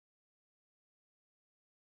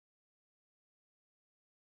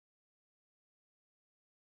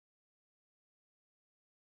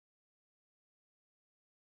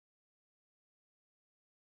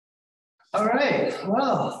All right,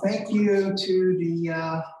 well, thank you to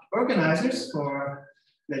the organizers for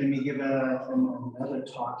letting me give another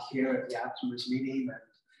talk here at the Aptamers meeting. And,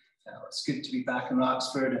 it's good to be back in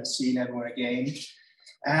Oxford and seeing everyone again.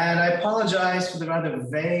 And I apologize for the rather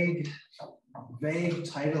vague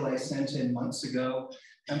title I sent in months ago.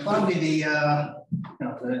 And probably I'm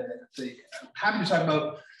happy to talk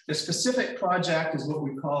about the specific project is what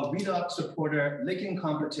we call Redox Reporter Ligand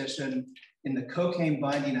Competition in the cocaine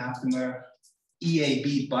binding aptamer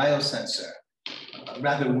EAB biosensor.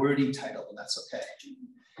 Rather wordy title, but that's okay.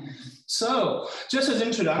 So just as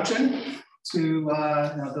introduction to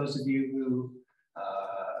those of you who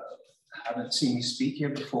haven't seen me speak here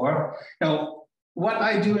before, what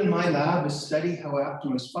I do in my lab is study how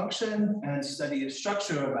aptamers function and study the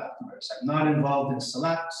structure of aptamers. I'm not involved in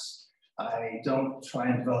selects. I don't try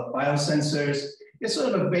and develop biosensors. It's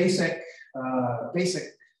sort of a basic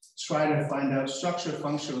try to find out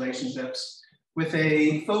structure-function relationships with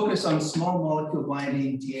a focus on small molecule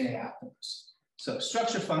binding DNA aptamers. So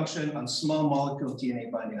structure function on small molecule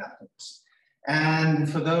DNA binding aptamers. And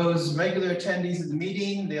for those regular attendees of the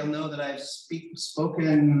meeting, they'll know that I've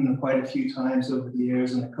spoken quite a few times over the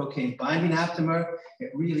years on the cocaine binding aptamer.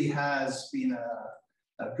 It really has been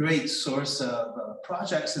a great source of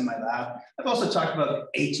projects in my lab. I've also talked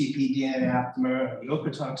about the ATP DNA aptamer, the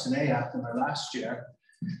ochratoxin A aptamer last year.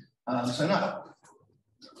 So I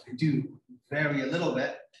do vary a little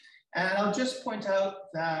bit. And I'll just point out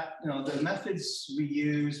that the methods we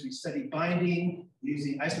use, we study binding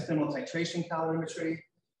using isothermal titration calorimetry,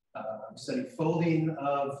 study folding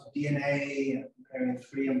of DNA, comparing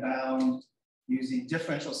free and bound, using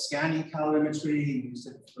differential scanning calorimetry,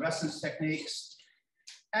 using fluorescence techniques,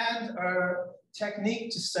 and our technique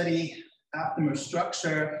to study aptamer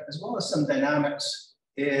structure, as well as some dynamics,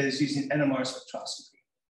 is using NMR spectroscopy.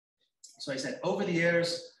 So I said, over the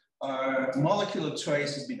years, our molecule of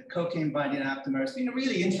choice has been a cocaine binding aptamer. It's been a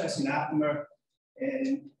really interesting aptamer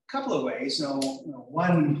in a couple of ways.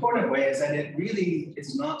 One important way is that it really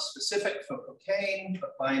is not specific for cocaine,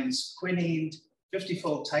 but binds quinine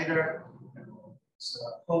 50-fold tighter. It's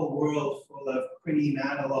a whole world full of quinine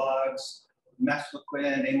analogs,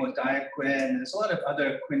 mefloquine, amodiaquine. There's a lot of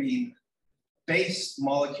other quinine-based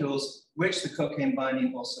molecules, which the cocaine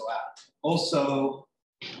binding also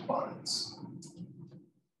binds.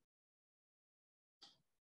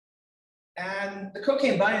 And the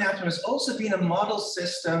cocaine binding aptamer has also been a model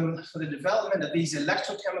system for the development of these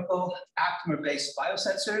electrochemical aptamer-based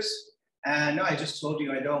biosensors. And I just told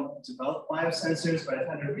you I don't develop biosensors, but I've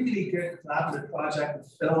had a really good collaborative project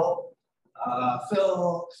with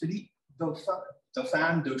Philippe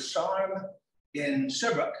Dauphin Ducharme in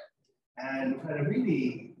Sherbrooke. And we've had a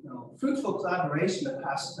really fruitful collaboration the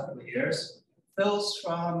past couple of years. Phil's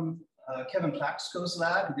from Kevin Plaxco's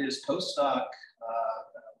lab. He did his postdoc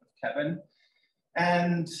with Kevin.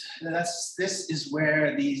 And this is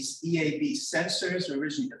where these EAB sensors were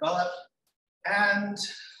originally developed. And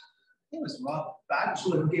it was Rob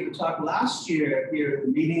Batchelor who gave a talk last year here at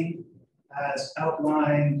the meeting, has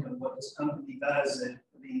outlined what this company does in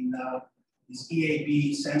putting these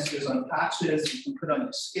EAB sensors on patches you can put on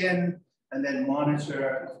your skin and then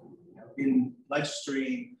monitor in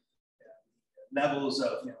bloodstream levels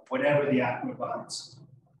of whatever the aptamer binds,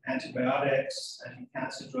 antibiotics,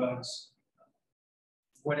 anti-cancer drugs,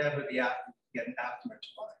 whatever the get an aptamer to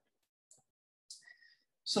bind.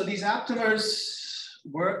 So these aptamers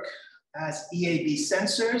work as EAB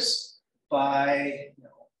sensors by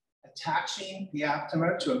attaching the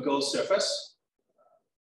aptamer to a gold surface.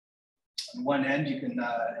 On one end, you can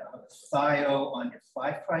have a thio on your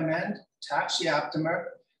 5' end, attach the aptamer,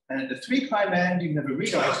 and at the 3' end, you can have a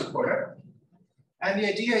redox reporter. And the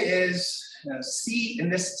idea is, C in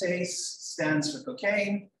this case stands for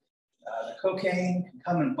cocaine. The cocaine can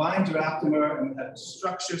come and bind your aptamer, and we have a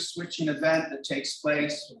structure switching event that takes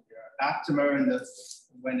place with your aptamer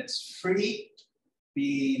when it's free,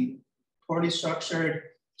 being poorly structured,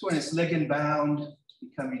 to when it's ligand bound,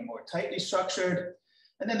 becoming more tightly structured.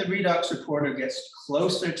 And then the redox reporter gets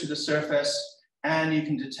closer to the surface, and you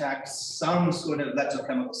can detect some sort of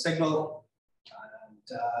electrochemical signal.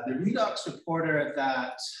 And the redox reporter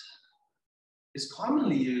that is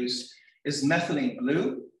commonly used is methylene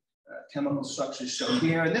blue. Chemical structure shown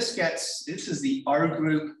here. And this is the R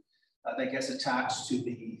group that gets attached to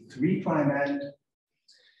the 3' end.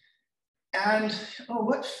 And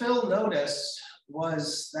what Phil noticed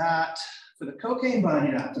was that for the cocaine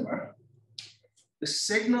binding aptamer, the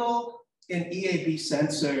signal in EAB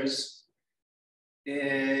sensors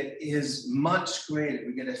is much greater.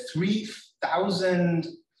 We get a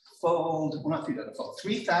 3,000-fold, well, not 3,000-fold,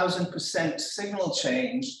 3,000% signal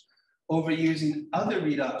change over using other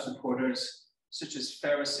redox supporters, such as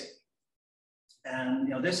ferrocene.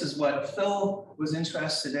 And this is what Phil was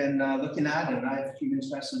interested in looking at, and I've been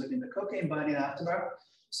interested in looking at the cocaine binding aptamer.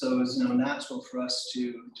 So it was natural for us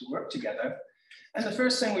to work together. And the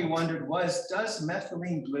first thing we wondered was, does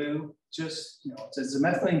methylene blue does the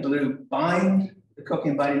methylene blue bind the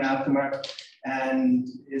cocaine binding aptamer? And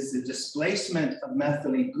is the displacement of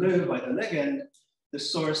methylene blue by the ligand the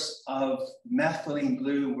source of methylene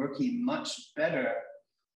blue working much better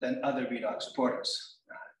than other redox supporters?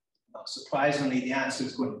 Surprisingly, the answer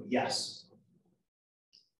is going to be yes.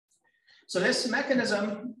 So this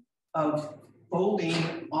mechanism of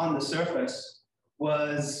folding on the surface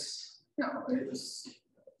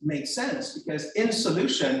made sense, because in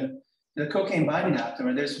solution, the cocaine binding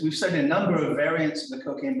aptamer, we've studied a number of variants of the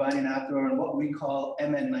cocaine binding aptamer, and what we call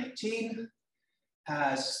MN19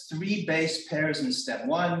 has 3 base pairs in stem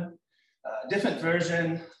 1, different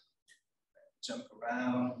version, jump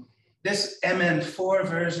around. This MN4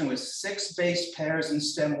 version with 6 base pairs in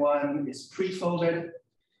stem 1 is pre-folded.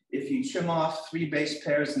 If you trim off 3 base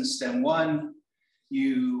pairs in stem 1,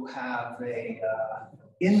 you have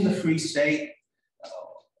in the free state.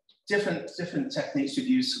 Different techniques you'd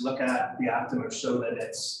use to look at the aptamer show that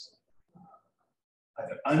it's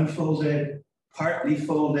either unfolded, partly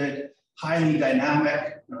folded, highly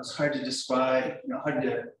dynamic. It's hard to describe, hard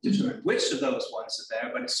to determine which of those ones are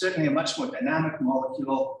there, but it's certainly a much more dynamic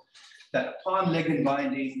molecule that upon ligand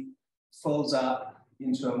binding folds up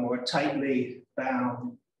into a more tightly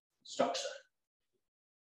bound structure.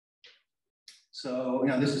 So,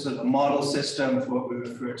 this is a model system for what we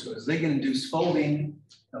refer to as ligand-induced folding,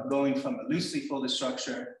 going from a loosely folded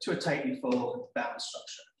structure to a tightly folded bound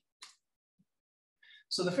structure.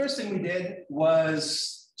 So the first thing we did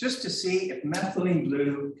was just to see if methylene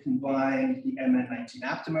blue can bind the MN19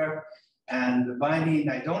 aptamer. And the binding,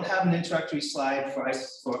 I don't have an introductory slide for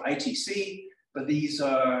ITC, but these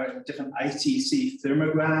are different ITC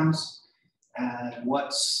thermograms. And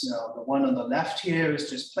what's the one on the left here is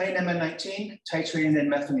just plain MN19, titrating in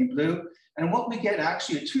methylene blue. And what we get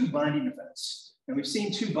actually are 2 binding events. And we've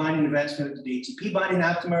seen 2 binding events with the ATP binding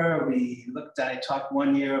aptamer. I talked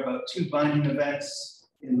one year about 2 binding events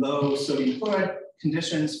in low sodium chloride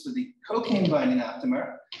conditions for the cocaine binding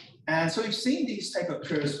aptamer. And so we've seen these type of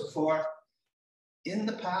curves before. In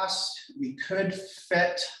the past, we could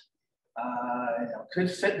fit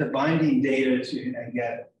the binding data and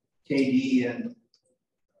get KD and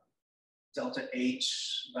delta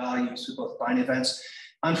H values for both binding events.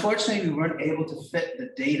 Unfortunately, we weren't able to fit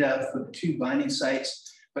the data for the 2 binding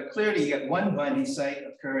sites, but clearly you get 1 binding site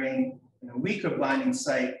occurring and a weaker binding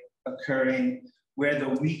site occurring where the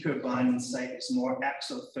weaker binding site is more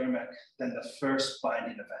exothermic than the first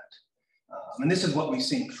binding event. And this is what we've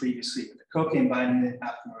seen previously with the cocaine binding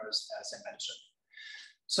aptamers, as I mentioned.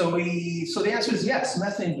 So the answer is yes,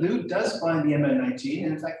 methylene blue does bind the MN19.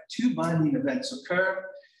 And in fact, 2 binding events occur.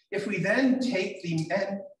 If we then take the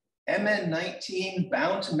MN19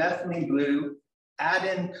 bound to methylene blue, add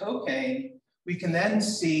in cocaine, we can then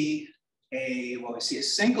see a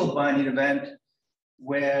single binding event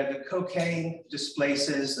where the cocaine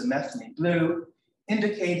displaces the methylene blue,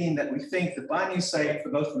 indicating that we think the binding site for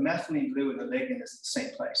both the methylene blue and the ligand is the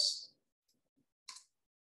same place.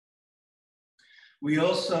 We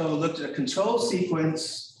also looked at a control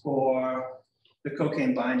sequence for the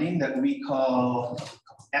cocaine binding that we call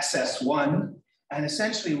SS1. And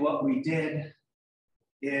essentially what we did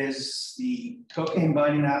is the cocaine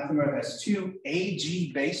binding aptamer has 2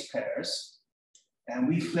 AG base pairs, and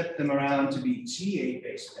we flipped them around to be GA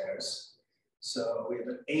base pairs. So we have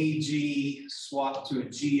an AG swapped to a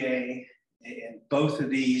GA, and both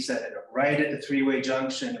of these that are right at the 3-way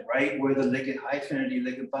junction, right where the ligand, high affinity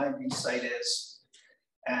ligand binding site is.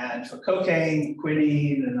 And for cocaine,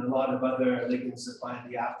 quinine, and a lot of other ligands that bind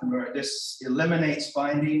the aptamer, this eliminates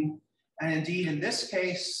binding. And indeed, in this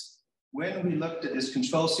case, when we looked at this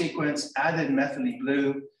control sequence, added methylene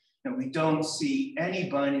blue, we don't see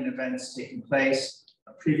any binding events taking place.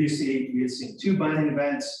 Previously, we had seen 2 binding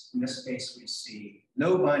events. In this case, we see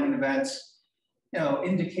no binding events,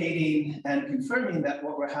 indicating and confirming that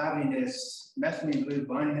what we're having is methylene blue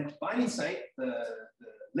binding site, the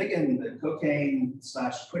ligand, the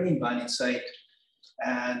cocaine/quinine binding site.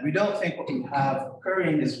 And we don't think what we have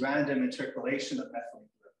occurring is random intercalation of methylene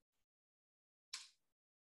blue.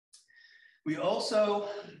 We also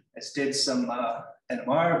did some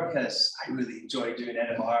NMR, because I really enjoy doing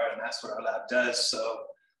NMR, and that's what our lab does. So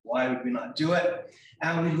why would we not do it?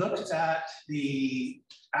 And we looked at the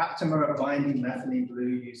aptamer binding methylene blue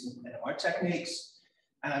using NMR techniques.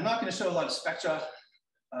 And I'm not going to show a lot of spectra,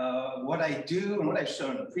 what I do and what I've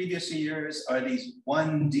shown in previous years are these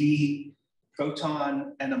 1D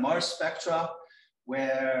proton NMR spectra,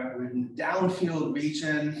 where we're in the downfield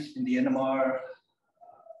region in the NMR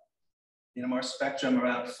spectrum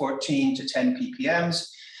around 14 to 10 ppms.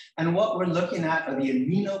 And what we're looking at are the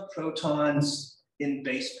aminoprotons in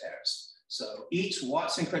base pairs. So each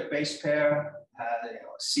Watson-Crick base pair has a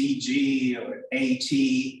CG or an AT,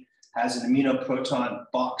 has an aminoproton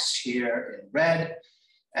box here in red.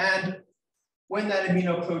 And when that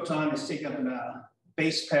aminoproton is taken up in a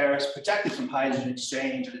base pair, it's protected from hydrogen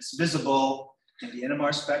exchange, and it's visible in the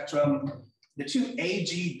NMR spectrum. The two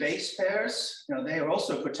AG base pairs, they are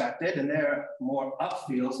also protected, and they're more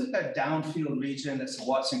upfield. So they've got a downfield region, that's the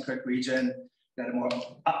Watson-Crick region. Got a more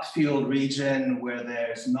upfield region where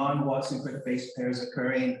there's non-Watson-Crick base pairs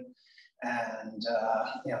occurring. And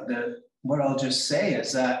what I'll just say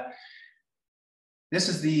is that this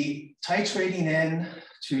is the titrating in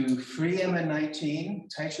to free MN19,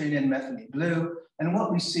 titrating in methylene blue. And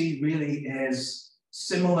what we see really is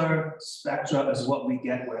similar spectra as what we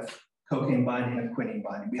get with cocaine binding and quinine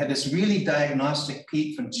binding. We had this really diagnostic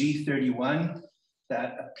peak from G31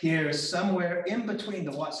 that appears somewhere in between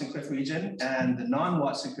the Watson-Crick region and the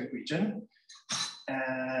non-Watson-Crick region.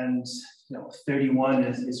 And 31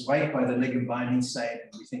 is right by the ligand binding site.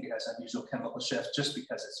 And we think it has unusual chemical shift just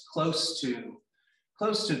because it's close to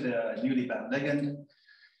the newly bound ligand.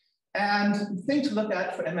 And the thing to look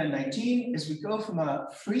at for MN19 is we go from a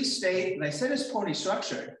free state, and I said it's poorly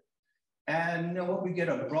structured. And what we get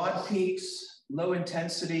are broad peaks, low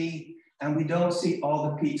intensity, and we don't see all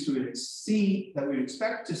the peaks we would see that we would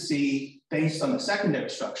expect to see based on the secondary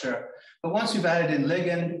structure. But once we've added in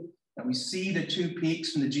ligand, and we see the two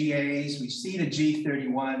peaks from the GAs, we see the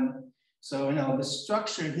G31. So the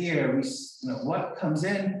structure here, what comes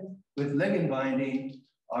in with ligand binding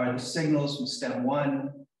are the signals from stem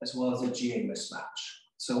 1 as well as the GA mismatch.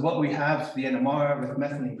 So what we have, the NMR with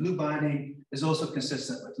methylene blue binding, is also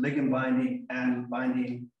consistent with ligand binding and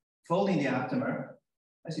binding, folding the aptamer,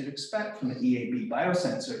 as you'd expect from the EAB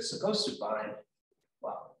biosensor. It's supposed to bind,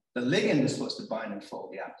 well, the ligand is supposed to bind and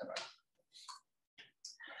fold the aptamer.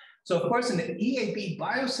 So of course, in the EAB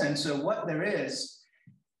biosensor, what there is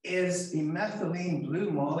a methylene blue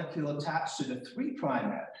molecule attached to the 3'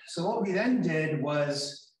 end. So what we then did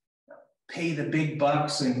was pay the big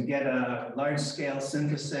bucks and get a large-scale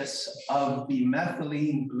synthesis of the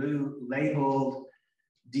methylene blue labeled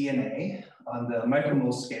DNA on the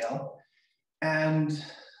micromole scale and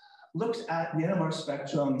looked at the NMR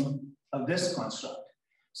spectrum of this construct.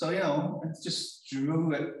 So, I just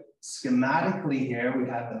drew it schematically here. We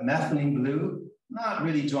have the methylene blue, not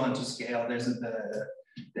really drawn to scale. There's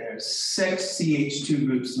 6 CH2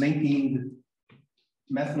 groups linking the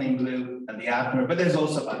methylene blue and the aptamer, but there's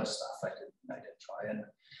also other stuff I did try.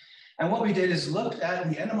 And what we did is looked at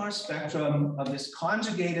the NMR spectrum of this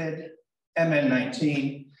conjugated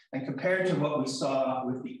MN19 and compared to what we saw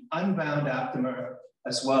with the unbound aptamer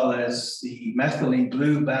as well as the methylene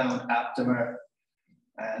blue bound aptamer.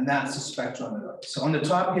 And that's the spectrum on the right. So on the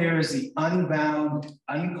top here is the unbound,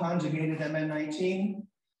 unconjugated MN19.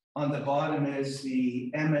 On the bottom is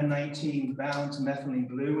the MN19 bound to methylene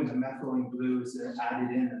blue, and the methylene blue is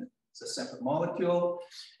added in, and it's a separate molecule.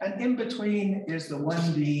 And in between is the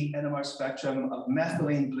 1D NMR spectrum of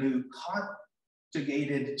methylene blue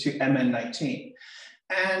conjugated to MN19.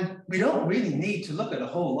 And we don't really need to look at a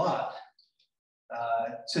whole lot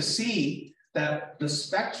to see that the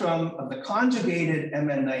spectrum of the conjugated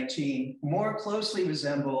MN19 more closely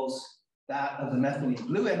resembles that of the methylene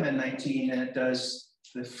blue MN19 than it does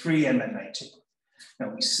the free MN19. Now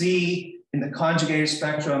we see in the conjugated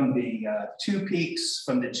spectrum the 2 peaks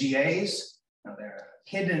from the GAs. Now they're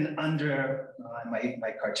hidden under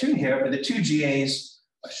my cartoon here, but the 2 GAs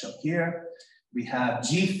are shown here. We have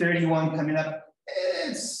G31 coming up.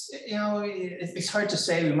 It's hard to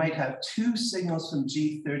say. We might have 2 signals from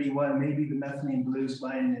G31. Maybe the methylene blues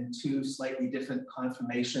binding in 2 slightly different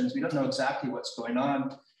conformations. We don't know exactly what's going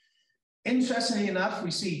on. Interestingly enough,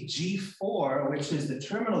 we see G4, which is the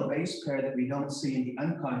terminal base pair that we don't see in the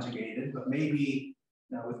unconjugated, but maybe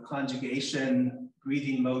with conjugation,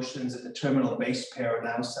 breathing motions at the terminal base pair are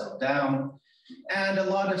now settled down. And a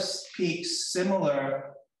lot of peaks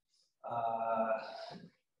similar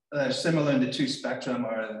in the 2 spectrum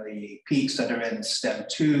are the peaks that are in stem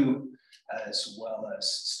 2 as well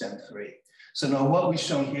as stem 3. So now what we've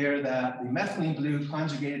shown here that the methylene blue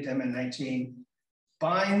conjugated to MN19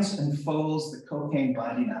 binds and folds the cocaine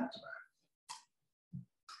binding aptamer.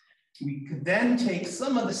 We could then take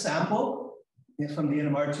some of the sample from the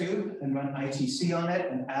NMR tube and run ITC on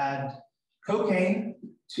it and add cocaine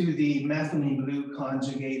to the methylene blue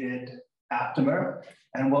conjugated aptamer.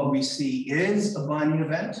 And what we see is a binding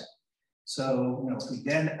event. So, if we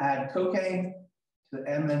then add cocaine to the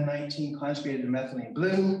MN19 conjugated methylene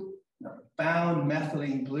blue, bound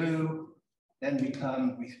methylene blue then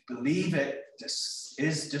we believe it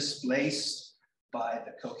is displaced by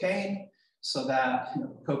the cocaine, so that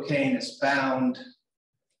cocaine is bound,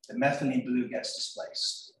 the methylene blue gets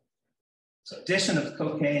displaced. So addition of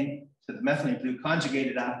cocaine to the methylene blue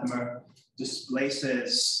conjugated aptamer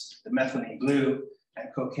displaces the methylene blue, and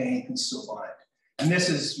cocaine can still bind. And this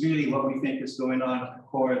is really what we think is going on at the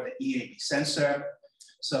core of the EAB sensor.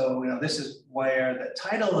 So this is where the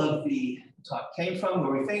title of the talk came from,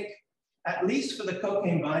 where we think, at least for the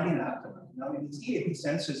cocaine binding aptamer, these EAB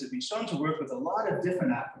sensors have been shown to work with a lot of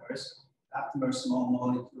different aptamer small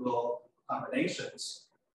molecule combinations.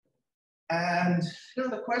 And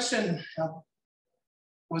the question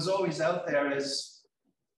was always out there is,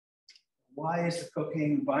 why is the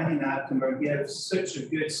cocaine binding aptamer give such a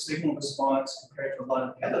good signal response compared to a lot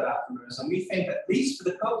of the other aptamers? And we think, at least for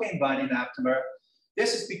the cocaine binding aptamer,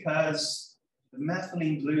 this is because the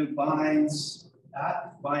methylene blue binds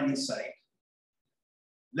at the binding site.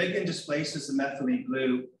 Ligand displaces the methylene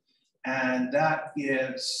blue, and that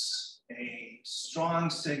gives a strong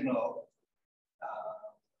signal,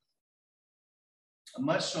 a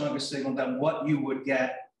much stronger signal than what you would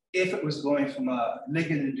get if it was going from a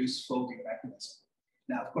ligand-induced folding mechanism.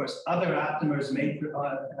 Now, of course, other aptamers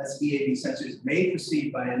as EAB sensors may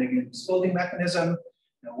proceed by a ligand-induced folding mechanism.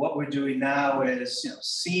 What we're doing now is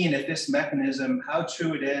seeing if this mechanism, how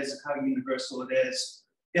true it is, and how universal it is,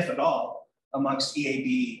 if at all, amongst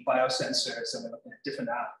EAB biosensors, and we're looking at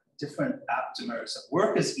different aptamers that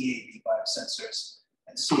work as EAB biosensors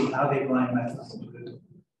and see how they bind methylene blue.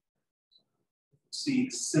 See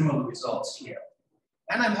similar results here.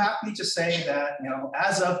 And I'm happy to say that,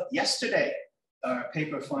 as of yesterday, our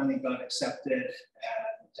paper finally got accepted.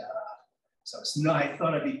 And so I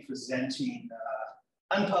thought I'd be presenting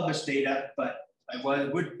unpublished data, but I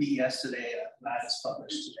would be yesterday. That is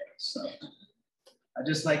published today. So I'd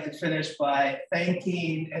just like to finish by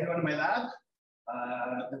thanking everyone in my lab.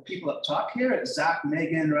 The people up top here, Zach,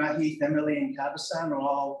 Megan, Rahith, Emily, and Kabasan, are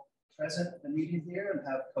all present at the meeting here and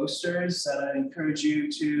have posters that I encourage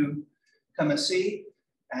you to come and see.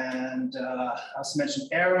 And I also mentioned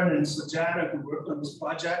Aaron and Slajana, who worked on this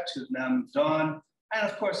project, who've now moved on. And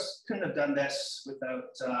of course, couldn't have done this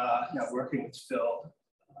without working with Phil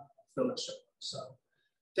and Sherman. So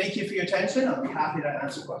thank you for your attention. I'll be happy to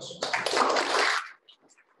answer questions.